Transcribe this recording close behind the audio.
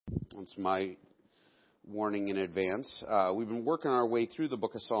That's my warning in advance. We've been working our way through the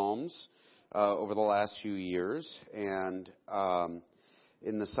book of Psalms over the last few years, and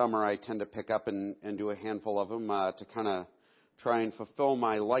in the summer I tend to pick up and do a handful of them to kind of try and fulfill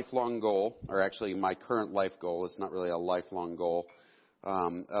my lifelong goal, or actually my current life goal. It's not really a lifelong goal,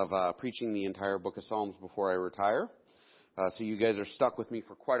 of preaching the entire book of Psalms before I retire. So you guys are stuck with me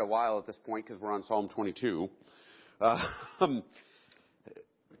for quite a while at this point because we're on Psalm 22.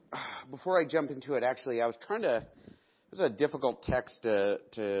 Before I jump into it, actually, I was trying to. It was a difficult text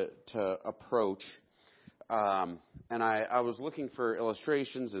to approach, and I was looking for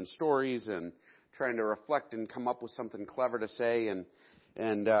illustrations and stories and trying to reflect and come up with something clever to say. And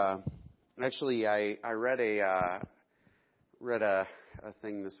actually, I read a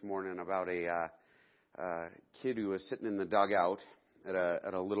thing this morning about a kid who was sitting in the dugout at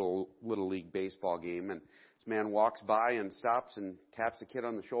a little league baseball game, and this man walks by and stops and taps the kid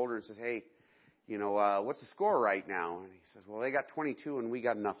on the shoulder and says, "Hey, what's the score right now?" And he says, "Well, they got 22 and we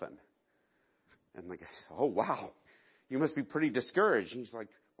got nothing." And the guy says, "Oh, wow, you must be pretty discouraged." And he's like,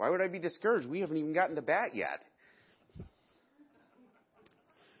 "Why would I be discouraged? We haven't even gotten to bat yet."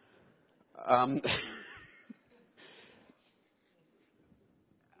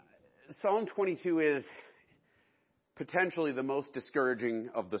 Psalm 22 is potentially the most discouraging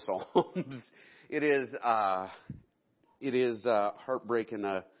of the Psalms. It is heartbreak in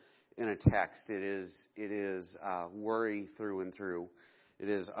a text. It is worry through and through. It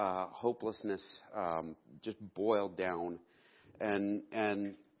is hopelessness just boiled down.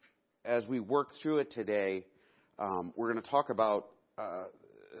 And as we work through it today, we're going to talk about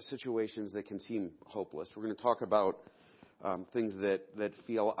situations that can seem hopeless. We're going to talk about things that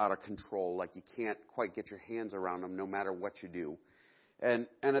feel out of control, like you can't quite get your hands around them no matter what you do. And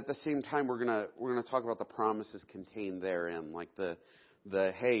at the same time, we're gonna talk about the promises contained therein, like the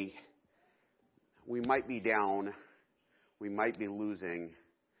hey, we might be down, we might be losing,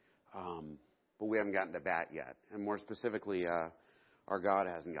 but we haven't gotten to bat yet. And more specifically, our God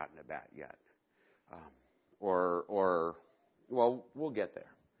hasn't gotten to bat yet. Well, we'll get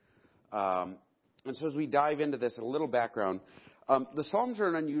there. And so as we dive into this, a little background. The Psalms are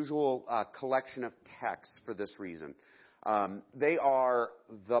an unusual collection of texts for this reason. They are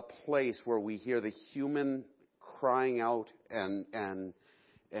the place where we hear the human crying out and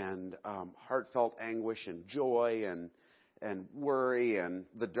heartfelt anguish and joy and worry and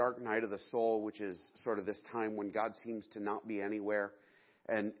the dark night of the soul, which is sort of this time when God seems to not be anywhere.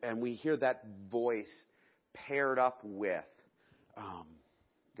 And we hear that voice paired up with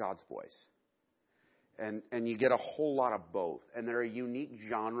God's voice. And you get a whole lot of both. And they're a unique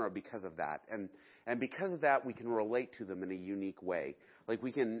genre because of that. And because of that, we can relate to them in a unique way. Like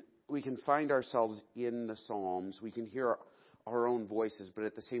we can find ourselves in the Psalms. We can hear our own voices, but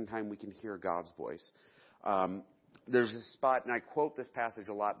at the same time, we can hear God's voice. There's a spot, and I quote this passage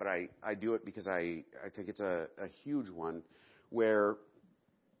a lot, but I do it because I think it's a huge one, where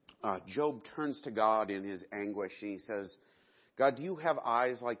Job turns to God in his anguish, and he says, "God, do you have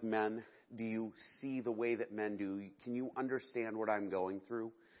eyes like men? Do you see the way that men do? Can you understand what I'm going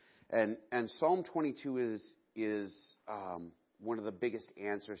through?" And Psalm 22 is one of the biggest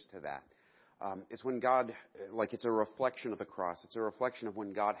answers to that. It's when God, it's a reflection of the cross. It's a reflection of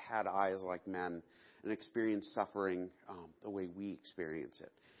when God had eyes like men and experienced suffering the way we experience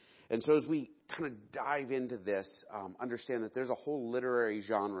it. And so as we kind of dive into this, understand that there's a whole literary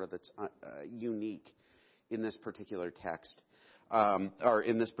genre that's unique in this particular text. Or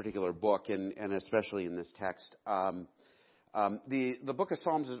in this particular book, and especially in this text. The book of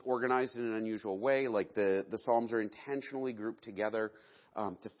Psalms is organized in an unusual way. Like the Psalms are intentionally grouped together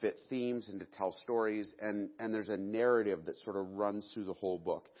to fit themes and to tell stories, and there's a narrative that sort of runs through the whole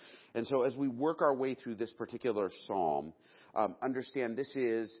book. And so as we work our way through this particular psalm, understand this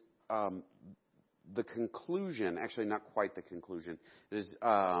is the conclusion, actually not quite the conclusion, it is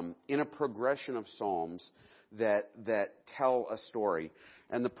in a progression of psalms that tell a story.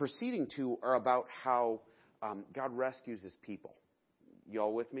 And the preceding two are about how God rescues his people.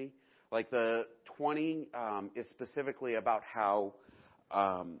 Y'all with me? Like the 20 is specifically about how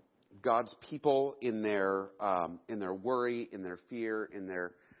God's people in their worry, in their fear, in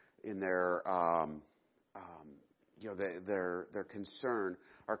their concern,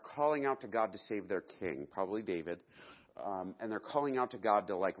 are calling out to God to save their king, probably David. And they're calling out to God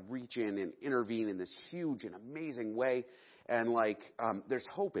to reach in and intervene in this huge and amazing way. And there's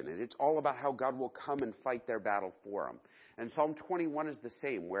hope in it. It's all about how God will come and fight their battle for them. And Psalm 21 is the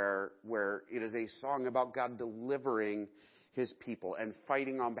same, where it is a song about God delivering his people and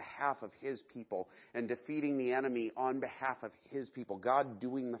fighting on behalf of his people and defeating the enemy on behalf of his people. God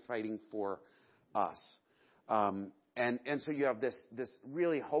doing the fighting for us. And so you have this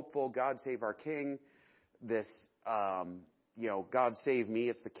really hopeful God save our King, this, God save me.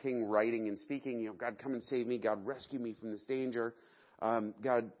 It's the King writing and speaking, God come and save me. God rescue me from this danger.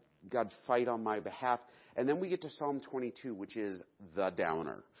 God fight on my behalf. And then we get to Psalm 22, which is the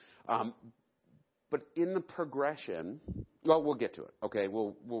downer. But in the progression, well, we'll get to it. Okay,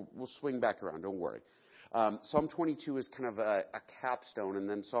 we'll swing back around. Don't worry. Psalm 22 is kind of a capstone, and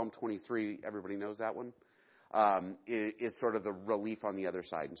then Psalm 23, everybody knows that one, is sort of the relief on the other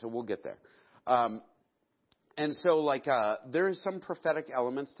side. And so we'll get there. And so, there is some prophetic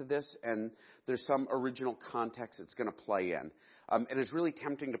elements to this, and there's some original context it's going to play in. And it's really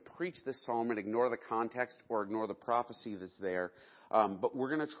tempting to preach this psalm and ignore the context or ignore the prophecy that's there. But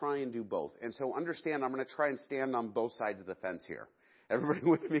we're going to try and do both. And so understand, I'm going to try and stand on both sides of the fence here. Everybody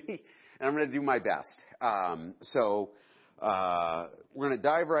with me? And I'm going to do my best. We're going to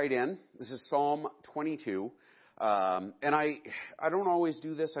dive right in. This is Psalm 22. And I don't always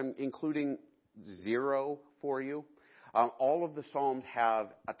do this. I'm including 0 for you. All of the Psalms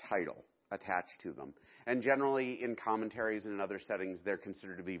have a title attached to them. And generally in commentaries and in other settings, they're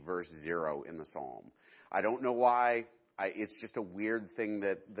considered to be verse 0 in the Psalm. I don't know why. It's just a weird thing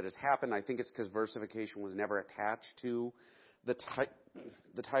that has happened. I think it's because versification was never attached to the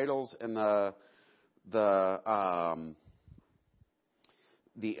titles and the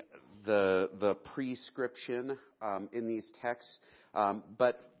prescription in these texts.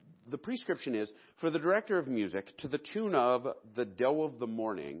 But the prescription is, for the director of music, to the tune of the Doe of the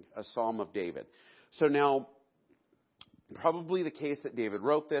Morning, a psalm of David. So now, probably the case that David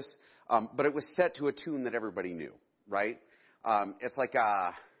wrote this, but it was set to a tune that everybody knew, right? It's like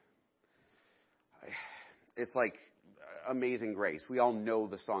Amazing Grace. We all know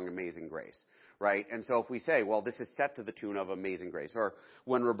the song Amazing Grace, right? And so if we say, well, this is set to the tune of Amazing Grace, or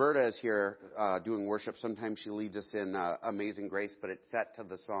when Roberta is here doing worship, sometimes she leads us in Amazing Grace, but it's set to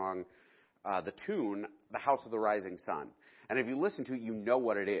the song, the tune, The House of the Rising Sun. And if you listen to it, you know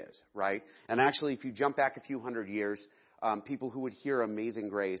what it is, right? And actually, if you jump back a few hundred years, people who would hear Amazing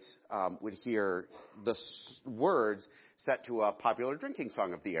Grace would hear the words set to a popular drinking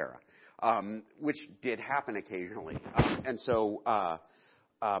song of the era, which did happen occasionally. And so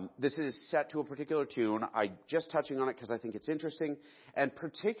this is set to a particular tune. I'm just touching on it because I think it's interesting. And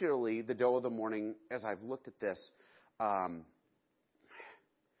particularly the Doe of the Morning, as I've looked at this,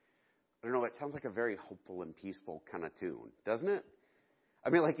 I don't know, it sounds like a very hopeful and peaceful kind of tune, doesn't it? I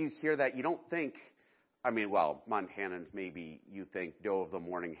mean, you hear that, you don't think, Montanans, maybe you think Doe of the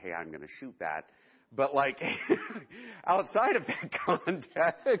Morning, hey, I'm going to shoot that. But outside of that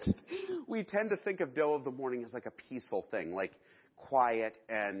context, we tend to think of Doe of the Morning as a peaceful thing, quiet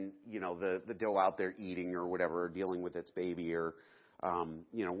and, the doe out there eating or whatever, or dealing with its baby or,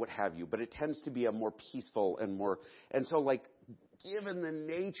 what have you. But it tends to be a more peaceful and so given the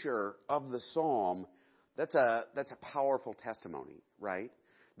nature of the psalm, that's a powerful testimony, right?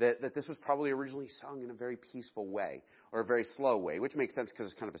 That this was probably originally sung in a very peaceful way or a very slow way, which makes sense because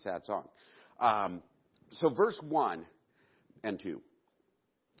it's kind of a sad song. So verse 1 and 2.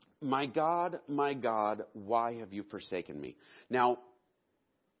 My God, why have you forsaken me? Now,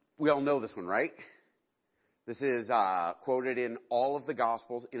 we all know this one, right? This is quoted in all of the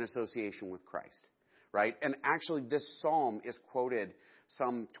Gospels in association with Christ, right? And actually, this psalm is quoted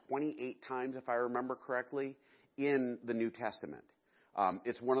some 28 times, if I remember correctly, in the New Testament.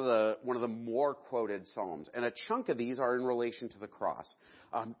 It's one of the more quoted psalms, and a chunk of these are in relation to the cross,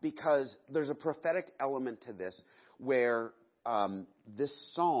 because there's a prophetic element to this where this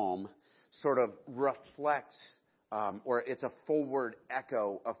psalm sort of reflects, or it's a forward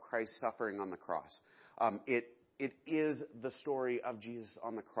echo of Christ's suffering on the cross. It is the story of Jesus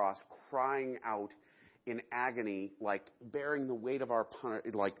on the cross, crying out in agony, bearing the weight of our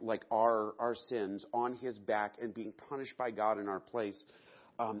sins on his back and being punished by God in our place.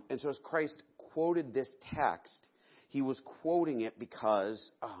 And so as Christ quoted this text, he was quoting it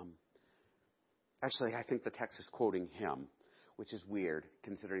because, actually I think the text is quoting him, which is weird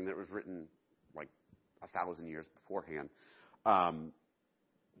considering that it was written 1,000 years beforehand.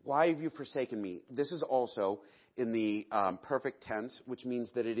 Why have you forsaken me? This is also in the perfect tense, which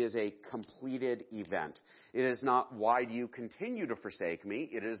means that it is a completed event. It is not, why do you continue to forsake me?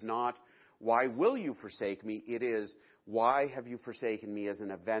 It is not, why will you forsake me? It is, why have you forsaken me, as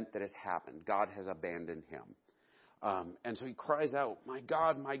an event that has happened. God has abandoned him. And so he cries out, my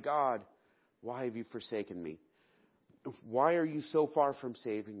God, why have you forsaken me? Why are you so far from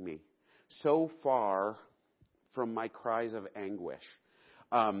saving me? So far from my cries of anguish.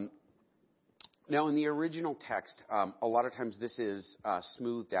 Now, in the original text, a lot of times this is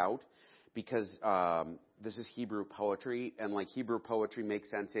smoothed out because this is Hebrew poetry, and like Hebrew poetry makes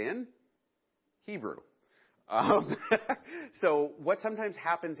sense in Hebrew. So what sometimes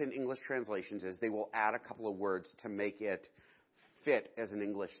happens in English translations is they will add a couple of words to make it fit as an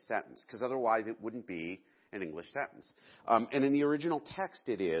English sentence, because otherwise it wouldn't be an English sentence. And in the original text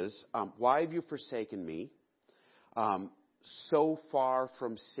it is, why have you forsaken me? So far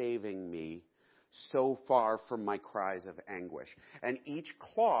from saving me, so far from my cries of anguish. And each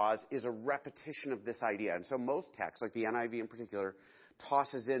clause is a repetition of this idea. And so most texts, like the NIV in particular,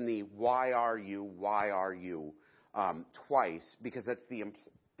 tosses in the why are you twice, because that's the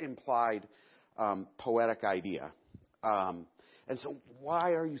implied poetic idea. And so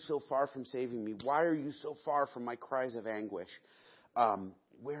why are you so far from saving me? Why are you so far from my cries of anguish?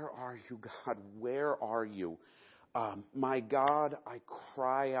 Where are you, God? Where are you? My God, I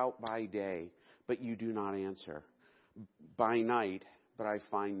cry out by day, but you do not answer. By night, but I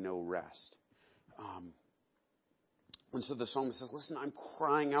find no rest. And so the psalmist says, listen, I'm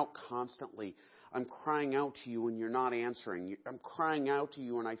crying out constantly. I'm crying out to you and you're not answering. I'm crying out to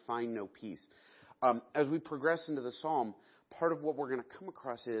you and I find no peace. As we progress into the psalm, part of what we're going to come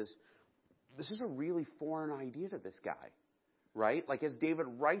across is this is a really foreign idea to this guy, right? Like as David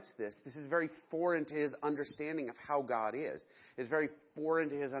writes this is very foreign to his understanding of how God is. It's very foreign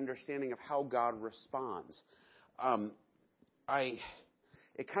to his understanding of how God responds.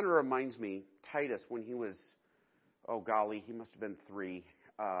 It kind of reminds me, Titus, when he was, he must have been 3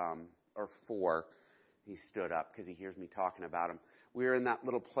 or 4. He stood up because he hears me talking about him. We were in that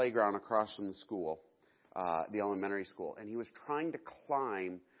little playground across from the school, the elementary school, and he was trying to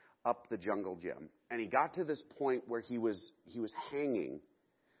climb up the jungle gym. And he got to this point where he was hanging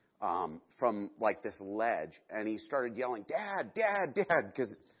from like this ledge, and he started yelling, "Dad, Dad, Dad,"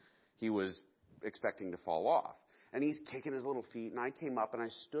 because he was expecting to fall off. And he's kicking his little feet, and I came up and I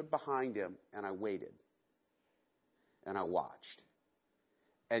stood behind him and I waited. And I watched.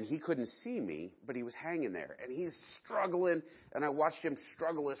 And he couldn't see me, but he was hanging there. And he's struggling, and I watched him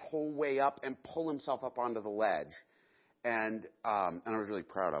struggle his whole way up and pull himself up onto the ledge. And I was really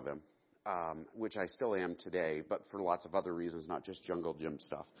proud of him, which I still am today, but for lots of other reasons, not just jungle gym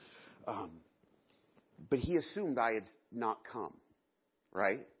stuff. But he assumed I had not come,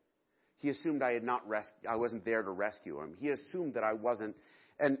 right? He assumed I wasn't there to rescue him. He assumed that I wasn't.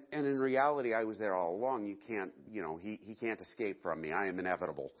 And in reality, I was there all along. You can't, he can't escape from me. I am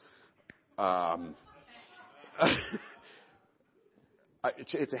inevitable.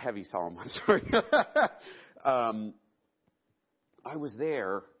 It's a heavy psalm. I'm sorry. I was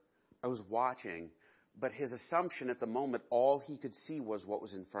there. I was watching. But his assumption at the moment, all he could see was what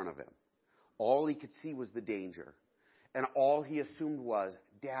was in front of him. All he could see was the danger. And all he assumed was,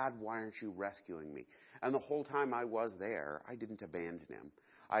 Dad, why aren't you rescuing me? And the whole time I was there, I didn't abandon him.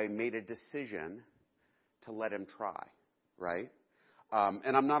 I made a decision to let him try, right?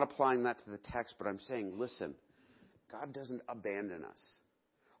 And I'm not applying that to the text, but I'm saying, listen, God doesn't abandon us.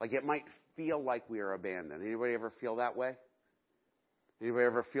 Like it might feel like we are abandoned. Anybody ever feel that way? Anybody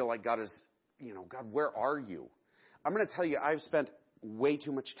ever feel like God is, God, where are you? I'm going to tell you, I've spent way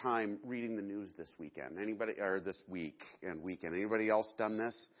too much time reading the news this weekend. This week and weekend. Anybody else done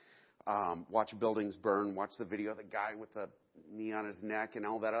this? Watch buildings burn, watch the video of the guy with the knee on his neck and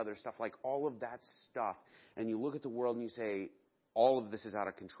all that other stuff, like all of that stuff. And you look at the world and you say, all of this is out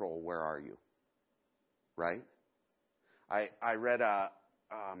of control. Where are you? Right? I read a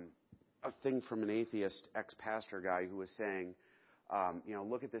thing from an atheist ex-pastor guy who was saying,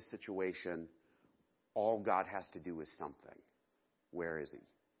 look at this situation. All God has to do is something. Where is he?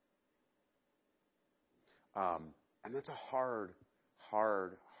 And that's a hard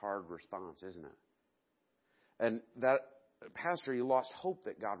response, isn't it? And that pastor, he lost hope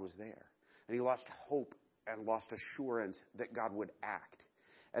that God was there. And he lost hope and lost assurance that God would act.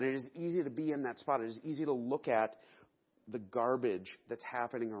 And it is easy to be in that spot. It is easy to look at the garbage that's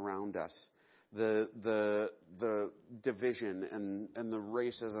happening around us, the division and the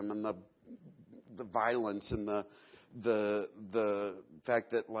racism and the violence and the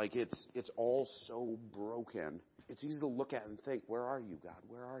fact that like it's all so broken. It's easy to look at and think, where are you, God?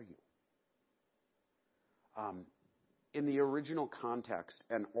 Where are you? In the original context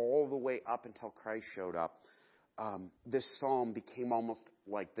and all the way up until Christ showed up, this psalm became almost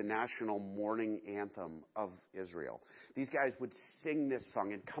like the national mourning anthem of Israel. These guys would sing this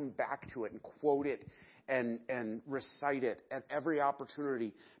song and come back to it and quote it and recite it at every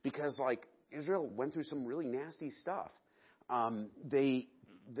opportunity because like Israel went through some really nasty stuff. They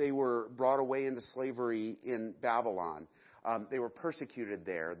They were brought away into slavery in Babylon. They were persecuted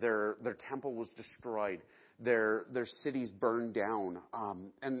there. Their temple was destroyed. Their cities burned down.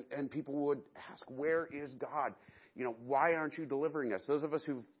 And people would ask, where is God? Why aren't you delivering us? Those of us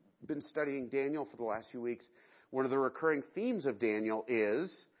who've been studying Daniel for the last few weeks, one of the recurring themes of Daniel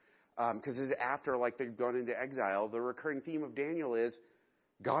is, because after they've gone into exile, the recurring theme of Daniel is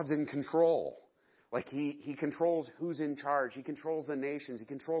God's in control. He controls who's in charge. He controls the nations. He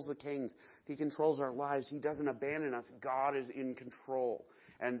controls the kings. He controls our lives. He doesn't abandon us. God is in control.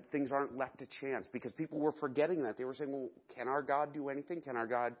 And things aren't left to chance, because people were forgetting that. They were saying, well, can our God do anything? Can our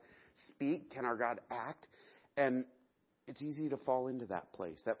God speak? Can our God act? And it's easy to fall into that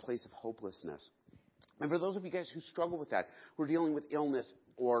place of hopelessness. And for those of you guys who struggle with that, who are dealing with illness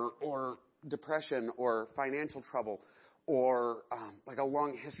or depression or financial trouble, or a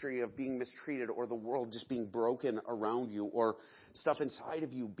long history of being mistreated, or the world just being broken around you, or stuff inside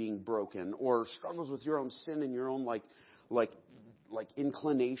of you being broken, or struggles with your own sin and your own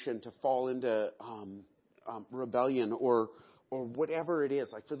inclination to fall into rebellion, or whatever it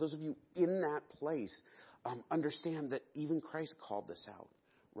is. For those of you in that place, understand that even Christ called this out,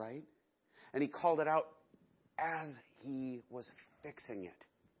 right? And he called it out as he was fixing it.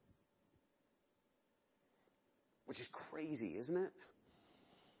 Which is crazy, isn't it?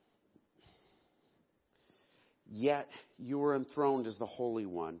 Yet you are enthroned as the Holy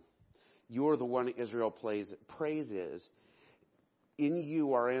One. You are the one Israel praises. In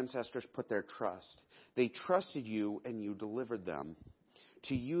you our ancestors put their trust. They trusted you and you delivered them.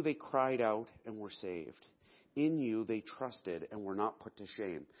 To you they cried out and were saved. In you they trusted and were not put to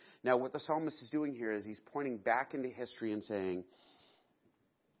shame. Now what the psalmist is doing here is he's pointing back into history and saying,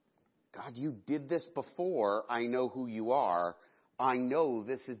 God, you did this before. I know who you are. I know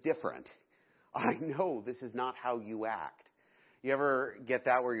this is different. I know this is not how you act. You ever get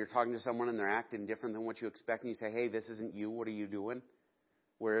that where you're talking to someone and they're acting different than what you expect, and you say, hey, this isn't you. What are you doing?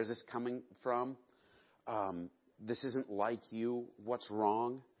 Where is this coming from? This isn't like you. What's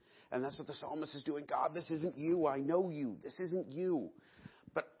wrong? And that's what the psalmist is doing. God, this isn't you. I know you. This isn't you.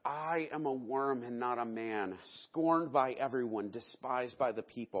 But I am a worm and not a man, scorned by everyone, despised by the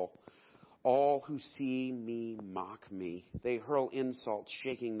people. All who see me mock me. They hurl insults,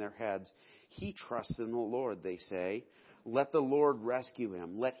 shaking their heads. He trusts in the Lord, they say. Let the Lord rescue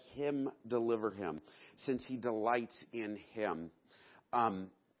him. Let him deliver him, since he delights in him.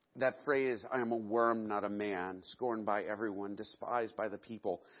 That phrase, I am a worm, not a man, scorned by everyone, despised by the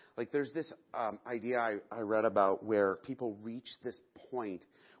people. There's this idea I read about where people reach this point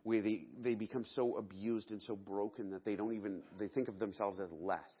where they become so abused and so broken that they think of themselves as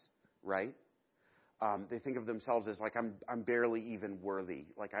less. Right? They think of themselves as I'm barely even worthy.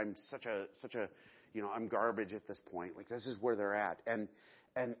 I'm such a I'm garbage at this point. This is where they're at. And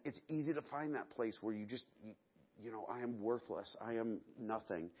it's easy to find that place where you just, I am worthless. I am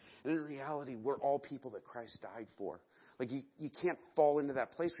nothing. And in reality, we're all people that Christ died for. You can't fall into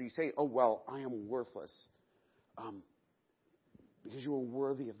that place where you say, oh, well, I am worthless. Because you are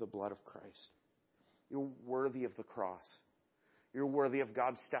worthy of the blood of Christ. You're worthy of the cross. You're worthy of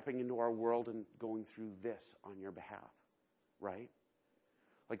God stepping into our world and going through this on your behalf, right?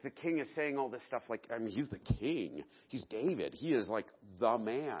 The king is saying all this stuff he's the king. He's David. He is the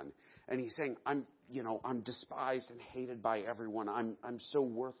man. And he's saying, I'm despised and hated by everyone. I'm so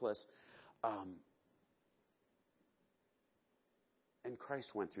worthless. And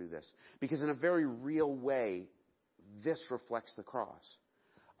Christ went through this. Because in a very real way, this reflects the cross.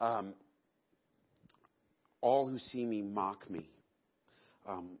 All who see me mock me.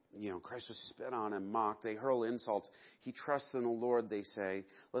 Christ was spit on and mocked. They hurl insults. He trusts in the Lord, they say.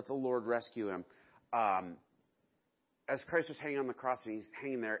 Let the Lord rescue him. As Christ was hanging on the cross, and he's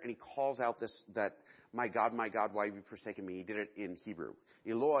hanging there, and he calls out that, my God, why have you forsaken me? He did it in Hebrew.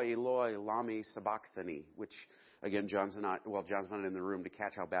 Eloi, Eloi, lama sabachthani, which, again, John's not in the room to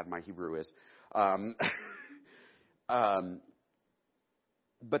catch how bad my Hebrew is. But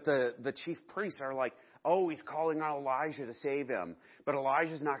the chief priests are like, oh, he's calling on Elijah to save him. But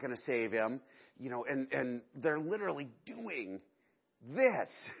Elijah's not going to save him. And they're literally doing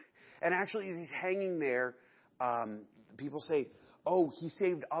this. And actually, as he's hanging there, people say, oh, he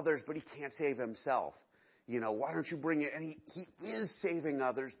saved others, but he can't save himself. Why don't you bring it? And he is saving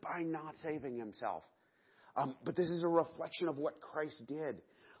others by not saving himself. But this is a reflection of what Christ did.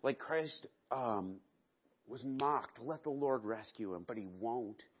 Christ was mocked. Let the Lord rescue him, but he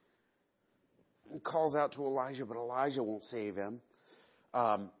won't. He calls out to Elijah, but Elijah won't save him.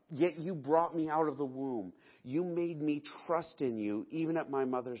 Yet you brought me out of the womb. You made me trust in you, even at my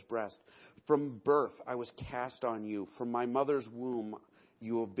mother's breast. From birth I was cast on you. From my mother's womb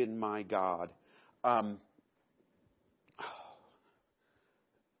You have been my God.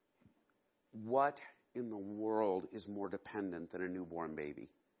 What in the world is more dependent than a newborn baby?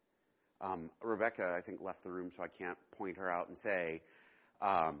 Rebecca, I think, left the room, so I can't point her out and say,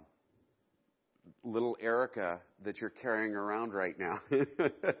 little Erica that you're carrying around right now.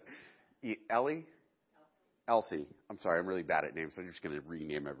 Ellie? Elsie. I'm sorry, I'm really bad at names, so I'm just going to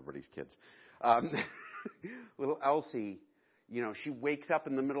rename everybody's kids. Little Elsie, she wakes up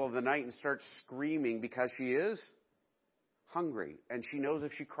in the middle of the night and starts screaming because she is hungry. And she knows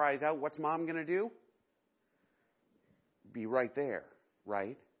if she cries out, what's mom going to do? Be right there,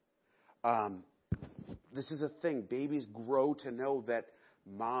 right? This is a thing. Babies grow to know that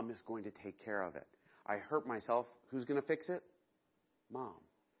mom is going to take care of it. I hurt myself. Who's going to fix it? Mom.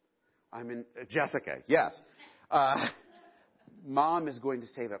 Jessica, yes. Mom is going to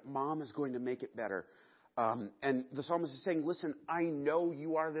save it. Mom is going to make it better. And the psalmist is saying, listen, I know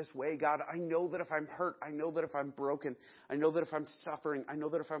you are this way, God. I know that if I'm hurt, I know that if I'm broken, I know that if I'm suffering, I know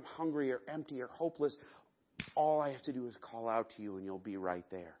that if I'm hungry or empty or hopeless, all I have to do is call out to you and you'll be right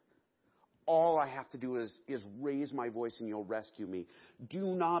there. All I have to do is raise my voice and you'll rescue me.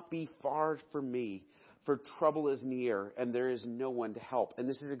 Do not be far from me, for trouble is near and there is no one to help. And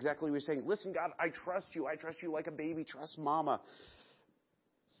this is exactly what he's saying. Listen, God, I trust you. I trust you like a baby trusts mama.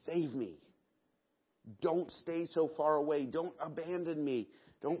 Save me. Don't stay so far away. Don't abandon me.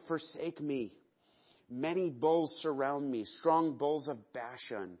 Don't forsake me. Many bulls surround me. Strong bulls of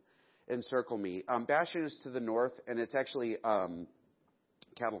Bashan encircle me. Bashan is to the north, and it's actually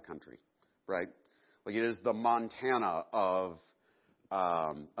cattle country, right? Like it is the Montana of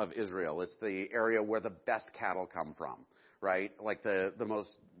Israel. It's the area where the best cattle come from, right? Like the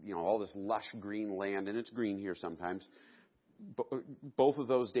most, all this lush green land, and it's green here sometimes. Both of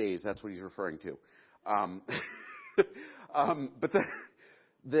those days, that's what he's referring to. But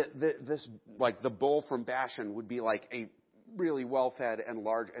this like the bull from Bashan would be like a really well-fed and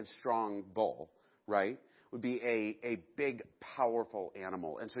large and strong bull, right? Would be a big, powerful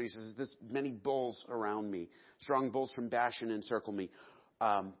animal. And so he says, this many bulls around me, strong bulls from Bashan encircle me,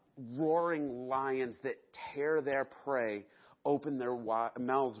 roaring lions that tear their prey, open their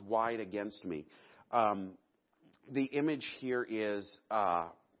mouths wide against me. The image here is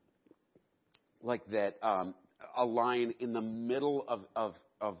like that a lion in the middle of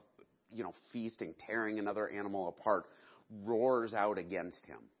feasting, tearing another animal apart, roars out against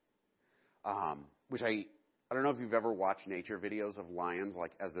him. Which I don't know if you've ever watched nature videos of lions,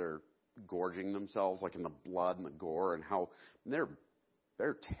 like as they're gorging themselves, like in the blood and the gore, and how they're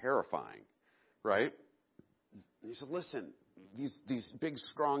terrifying, right? And he said, listen, these big,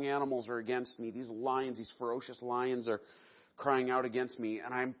 strong animals are against me. These lions, these ferocious lions are crying out against me,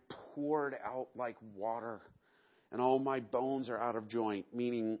 and I'm poured out like water, and all my bones are out of joint,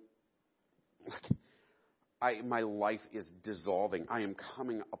 meaning my life is dissolving. I am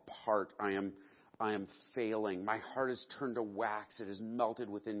coming apart. I am failing. My heart is turned to wax. It is melted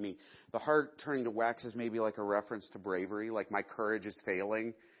within me. The heart turning to wax is maybe like a reference to bravery, like my courage is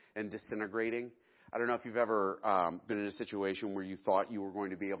failing and disintegrating. I don't know if you've ever been in a situation where you thought you were going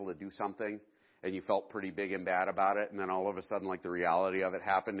to be able to do something and you felt pretty big and bad about it, and then all of a sudden, like, the reality of it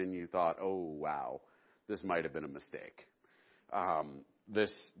happened, and you thought, oh, wow, this might have been a mistake. My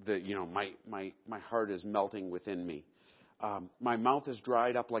heart is melting within me. My mouth is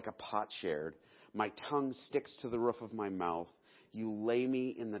dried up like a potsherd. My tongue sticks to the roof of my mouth. You lay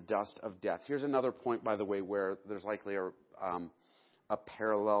me in the dust of death. Here's another point, by the way, where there's likely a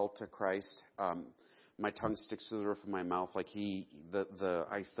parallel to Christ. My tongue sticks to the roof of my mouth, like the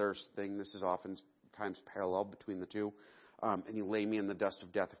I thirst thing. This is oftentimes parallel between the two. And you lay me in the dust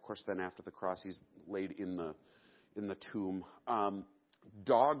of death. Of course, then after the cross, he's laid in the tomb.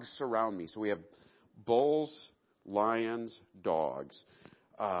 Dogs surround me. So we have bulls, lions, dogs.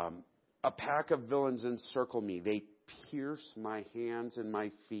 A pack of villains encircle me. They pierce my hands and my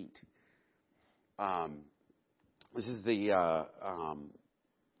feet. This is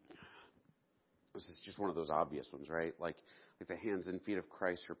just one of those obvious ones, right? Like the hands and feet of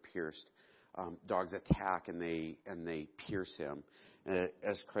Christ are pierced. Dogs attack and they pierce him,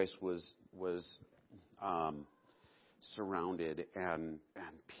 as Christ was surrounded and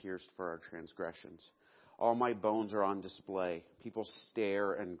pierced for our transgressions. All my bones are on display. People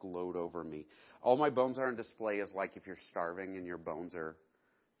stare and gloat over me. All my bones are on display is like if you're starving and your bones are,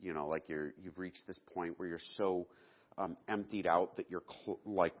 like you've reached this point where you're so emptied out that you're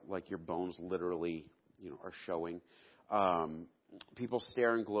like your bones literally, are showing. People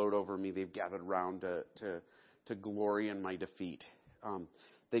stare and gloat over me. They've gathered round to glory in my defeat.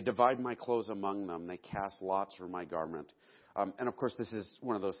 They divide my clothes among them. They cast lots for my garment. And of course, this is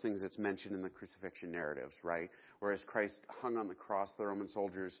one of those things that's mentioned in the crucifixion narratives, right? Whereas Christ hung on the cross, the Roman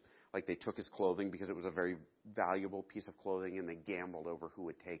soldiers, like they took his clothing because it was a very valuable piece of clothing, and they gambled over who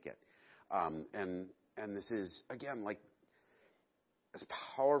would take it. And this is, again, like, as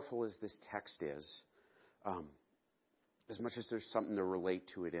powerful as this text is, as much as there's something to relate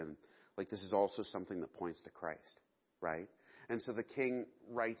to it in, like, this is also something that points to Christ, right? And so the king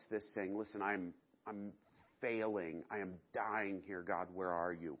writes this saying, listen, I'm failing. I am dying here. God, where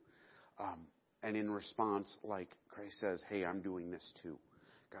are you? And in response, like Christ says, hey, I'm doing this too.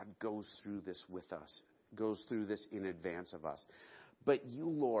 God goes through this with us, goes through this in advance of us. But you,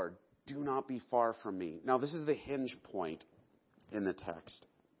 Lord, do not be far from me. Now, this is the hinge point in the text.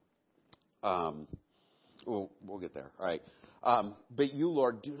 We'll get there. All right. But you,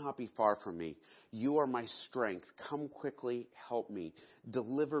 Lord, do not be far from me. You are my strength. Come quickly, help me.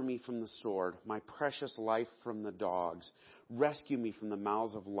 Deliver me from the sword, my precious life from the dogs. Rescue me from the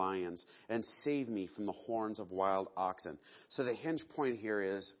mouths of lions, and save me from the horns of wild oxen. So the hinge point here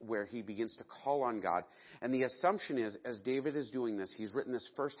is where he begins to call on God. And the assumption is, as David is doing this, he's written this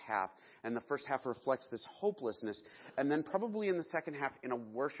first half, and the first half reflects this hopelessness. And then probably in the second half, in a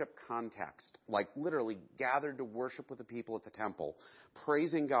worship context, like literally gathered to worship with the people at the temple,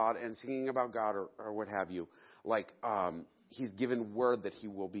 praising God and singing about God or what have you, like he's given word that he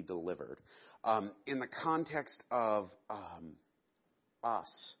will be delivered. In the context of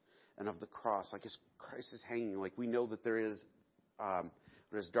us and of the cross, like as Christ is hanging, like we know that there is,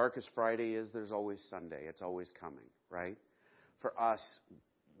 but as dark as Friday is, there's always Sunday. It's always coming, right? For us,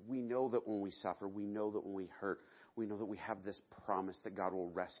 we know that when we suffer, we know that when we hurt, we know that we have this promise that God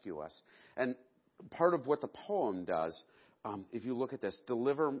will rescue us. And part of what the poem does, if you look at this,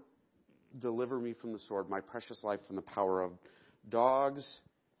 deliver me from the sword, my precious life from the power of dogs,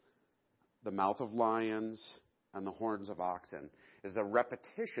 the mouth of lions, and the horns of oxen, is a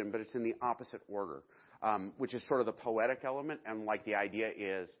repetition, but it's in the opposite order, which is sort of the poetic element. And like the idea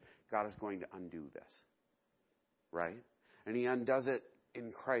is God is going to undo this, right? And he undoes it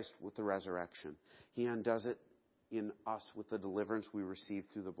in Christ with the resurrection. He undoes it in us with the deliverance we receive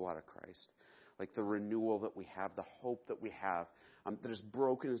through the blood of Christ. Like the renewal that we have, the hope that we have, that as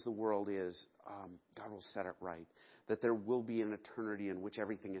broken as the world is, God will set it right. That there will be an eternity in which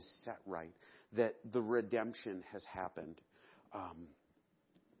everything is set right. That the redemption has happened.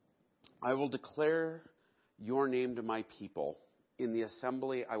 I will declare your name to my people. In the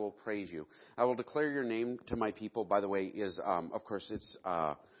assembly, I will praise you. I will declare your name to my people, by the way, is, of course, it's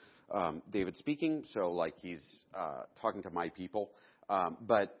David speaking. So, like, he's talking to my people.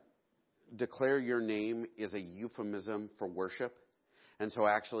 But declare your name is a euphemism for worship. And so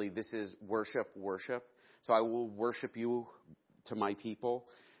actually this is worship. So I will worship you to my people.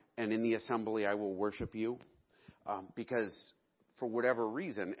 And in the assembly I will worship you. Because for whatever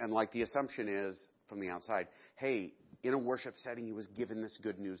reason, and like the assumption is from the outside, hey, in a worship setting he was given this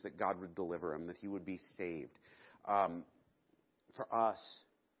good news that God would deliver him, that he would be saved. For us,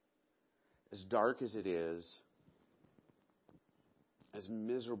 as dark as it is, as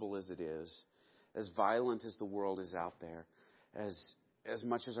miserable as it is, as violent as the world is out there, as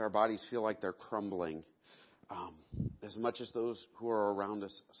much as our bodies feel like they're crumbling, as much as those who are around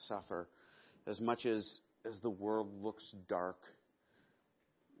us suffer, as much as the world looks dark,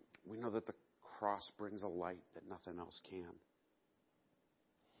 we know that the cross brings a light that nothing else can.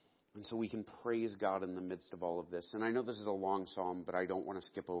 And so we can praise God in the midst of all of this. And I know this is a long psalm, but I don't want to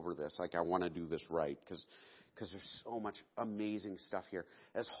skip over this. Like, I want to do this right because there's so much amazing stuff here.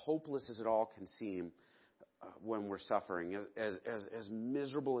 As hopeless as it all can seem when we're suffering, as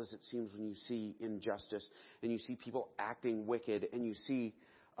miserable as it seems when you see injustice and you see people acting wicked and you see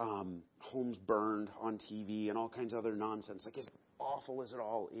homes burned on TV and all kinds of other nonsense, like as awful as it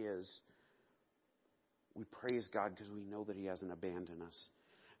all is, we praise God because we know that he hasn't abandoned us.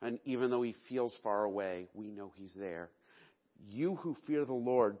 And even though he feels far away, we know he's there. You who fear the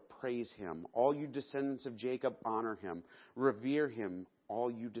Lord, praise him. All you descendants of Jacob, honor him. Revere him, all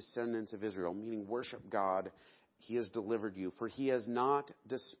you descendants of Israel, meaning worship God. He has delivered you. For he has not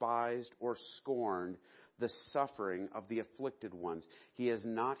despised or scorned the suffering of the afflicted ones. He has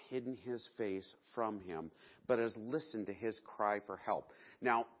not hidden his face from him, but has listened to his cry for help.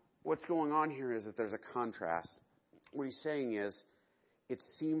 Now, what's going on here is that there's a contrast. What he's saying is, it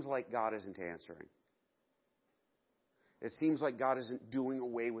seems like God isn't answering. It seems like God isn't doing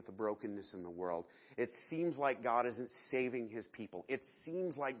away with the brokenness in the world. It seems like God isn't saving his people. It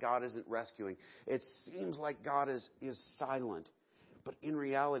seems like God isn't rescuing. It seems like God is silent. But in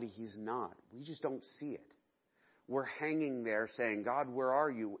reality, he's not. We just don't see it. we're hanging there saying, God, where are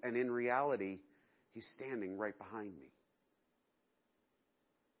you? And in reality, he's standing right behind me.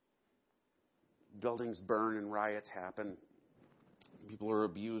 Buildings burn and riots happen. People are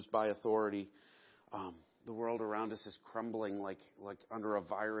abused by authority. The world around us is crumbling like under a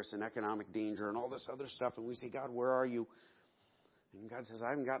virus and economic danger and all this other stuff. And we say, God, where are you? And God says, I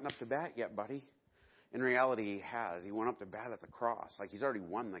haven't gotten up to bat yet, buddy. In reality, he has. He went up to bat at the cross. Like, he's already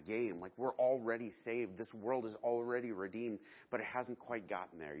won the game. Like, we're already saved. This world is already redeemed, but it hasn't quite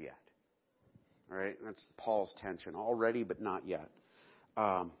gotten there yet. All right? And that's Paul's tension. Already, but not yet.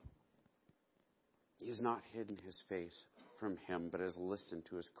 He has not hidden his face from him, but has listened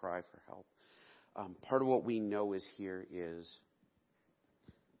to his cry for help. Part of what we know is here is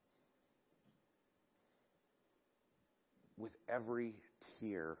with every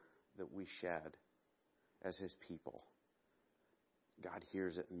tear that we shed as his people, God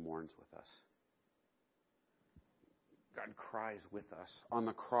hears it and mourns with us. God cries with us. On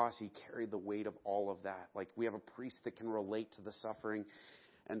the cross, he carried the weight of all of that. Like, we have a priest that can relate to the suffering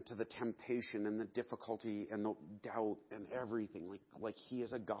and to the temptation and the difficulty and the doubt and everything. Like he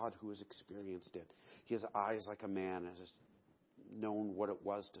is a God who has experienced it. He has eyes like a man and has known what it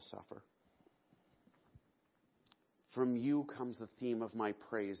was to suffer. From you comes the theme of my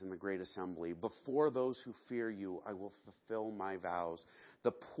praise in the great assembly. Before those who fear you, I will fulfill my vows.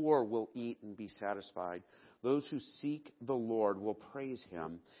 The poor will eat and be satisfied. Those who seek the Lord will praise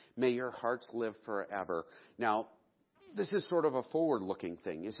him. May your hearts live forever. Now, this is sort of a forward-looking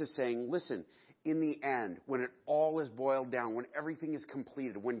thing. This is saying, listen, in the end, when it all is boiled down, when everything is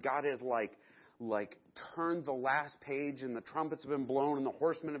completed, when God has like turned the last page and the trumpets have been blown and the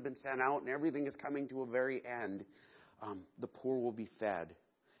horsemen have been sent out and everything is coming to a very end, the poor will be fed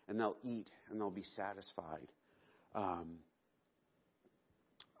and they'll eat and they'll be satisfied.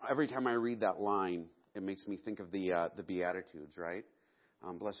 Every time I read that line, it makes me think of the Beatitudes, right?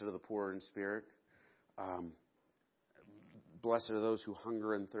 Blessed are the poor in spirit. Blessed are those who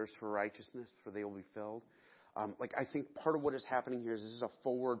hunger and thirst for righteousness, for they will be filled. I think part of what is happening here is this is a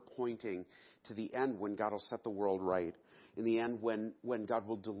forward pointing to the end when God will set the world right. In the end, when God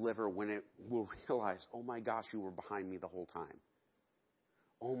will deliver, when it will realize, oh my gosh, you were behind me the whole time.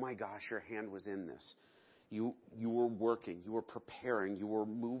 Oh my gosh, your hand was in this. You were working, you were preparing, you were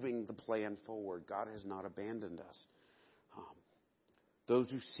moving the plan forward. God has not abandoned us. Those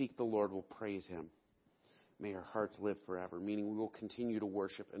who seek the Lord will praise him. May our hearts live forever, meaning we will continue to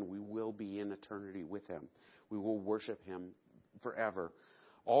worship and we will be in eternity with him. We will worship him forever.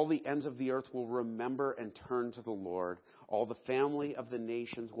 All the ends of the earth will remember and turn to the Lord. All the family of the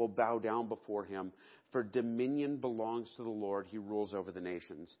nations will bow down before him. For dominion belongs to the Lord. He rules over the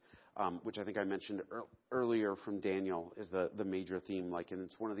nations, which I think I mentioned earlier from Daniel is the major theme. And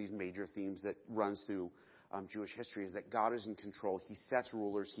it's one of these major themes that runs through Jewish history is that God is in control. He sets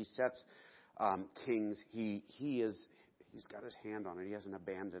rulers. He sets kings. He's got his hand on it. He hasn't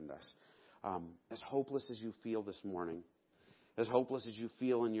abandoned us. As hopeless as you feel this morning, as hopeless as you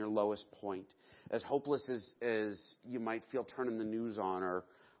feel in your lowest point, as hopeless as you might feel turning the news on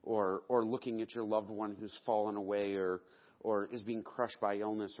or looking at your loved one who's fallen away or is being crushed by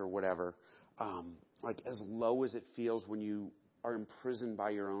illness or whatever, as low as it feels when you are imprisoned by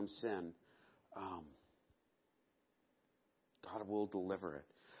your own sin, God will deliver it.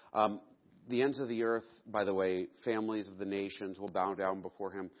 The ends of the earth, by the way, families of the nations will bow down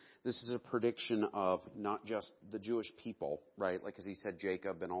before him. This is a prediction of not just the Jewish people, right? As he said,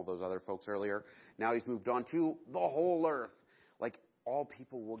 Jacob and all those other folks earlier. Now he's moved on to the whole earth. All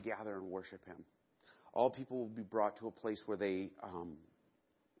people will gather and worship him. All people will be brought to a place where they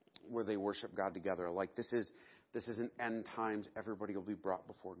worship God together. This is an end times. Everybody will be brought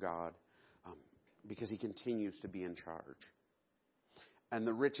before God because he continues to be in charge. And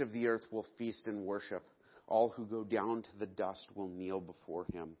the rich of the earth will feast and worship. All who go down to the dust will kneel before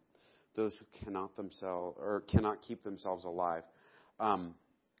him. Those who cannot keep themselves alive.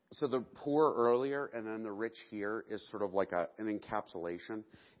 So the poor earlier and then the rich here is sort of like an encapsulation.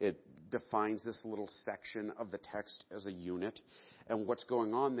 It defines this little section of the text as a unit. And what's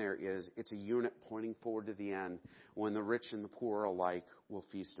going on there is it's a unit pointing forward to the end when the rich and the poor alike will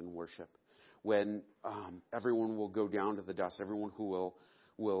feast and worship. When everyone will go down to the dust, everyone who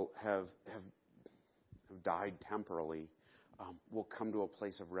will have died temporally will come to a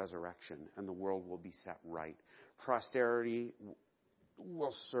place of resurrection, and the world will be set right. Posterity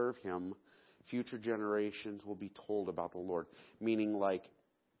will serve him. Future generations will be told about the Lord, meaning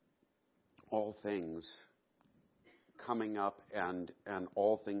all things coming up and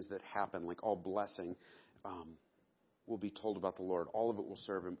all things that happen, all blessing, will be told about the Lord. All of it will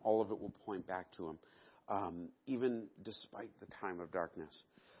serve him. All of it will point back to him. even despite the time of darkness.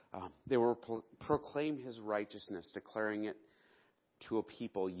 They will proclaim his righteousness, declaring it to a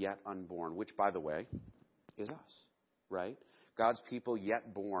people yet unborn, which, by the way, is us, right? God's people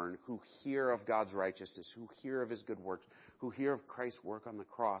yet born who hear of God's righteousness, who hear of his good works, who hear of Christ's work on the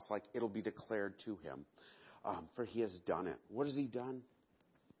cross, like it'll be declared to him. For he has done it. What has he done?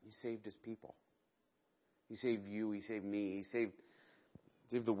 He saved his people. He saved you. He saved me. He saved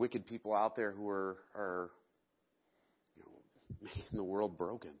the wicked people out there who are making the world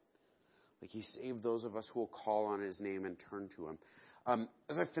broken. Like he saved those of us who will call on his name and turn to him.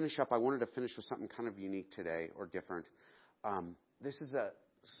 As I finish up, I wanted to finish with something kind of unique today or different. This is a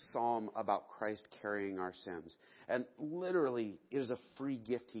psalm about Christ carrying our sins. And literally, it is a free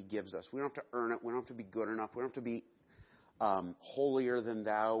gift he gives us. We don't have to earn it. We don't have to be good enough. We don't have to be holier than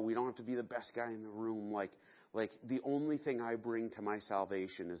thou. We don't have to be the best guy in the room. Like the only thing I bring to my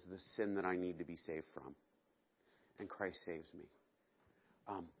salvation is the sin that I need to be saved from. And Christ saves me.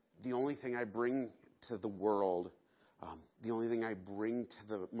 The only thing I bring to the world, the only thing I bring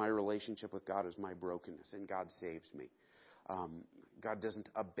to my relationship with God is my brokenness, and God saves me. God doesn't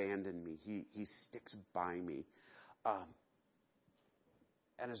abandon me. He sticks by me.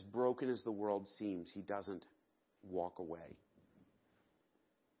 And as broken as the world seems, he doesn't walk away.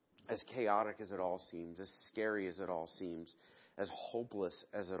 As chaotic as it all seems, as scary as it all seems, as hopeless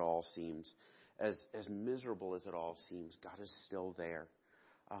as it all seems, as miserable as it all seems, God is still there.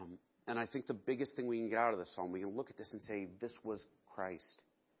 And I think the biggest thing we can get out of this psalm, we can look at this and say, this was Christ,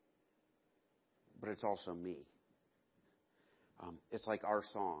 but it's also me. It's like our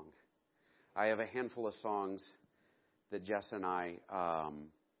song. I have a handful of songs that Jess and I,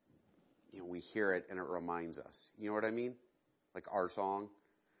 we hear it and it reminds us. You know what I mean? Like our song.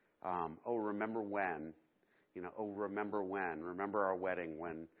 Oh, remember when? Oh, remember when? Remember our wedding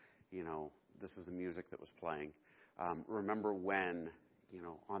when, this is the music that was playing. Remember when,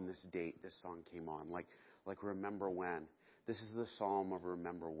 on this date, this song came on. Like remember when. This is the psalm of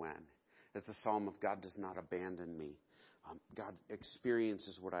remember when. It's the psalm of God does not abandon me. God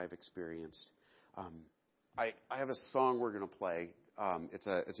experiences what I've experienced. I have a song we're going to play. It's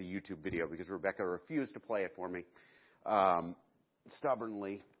a YouTube video because Rebecca refused to play it for me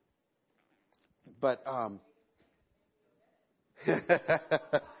stubbornly. But as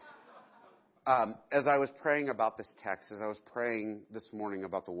I was praying about this text, as I was praying this morning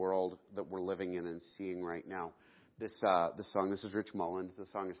about the world that we're living in and seeing right now, this song, this is Rich Mullins. The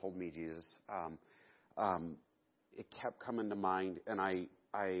song is "Hold Me, Jesus." It kept coming to mind, and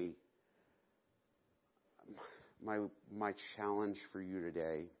my challenge for you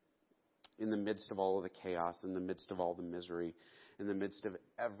today, in the midst of all of the chaos, in the midst of all the misery, in the midst of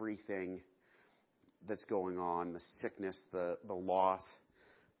everything that's going on, the sickness, the loss,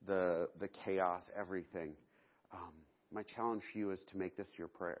 the chaos, everything, my challenge for you is to make this your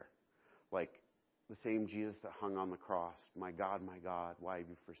prayer. Like the same Jesus that hung on the cross, my God, why have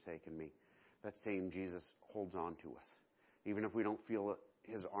you forsaken me? That same Jesus holds on to us. Even if we don't feel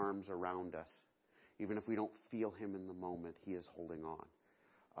his arms around us, even if we don't feel him in the moment, he is holding on.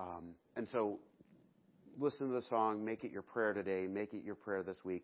 And so listen to the song, make it your prayer today, make it your prayer this week.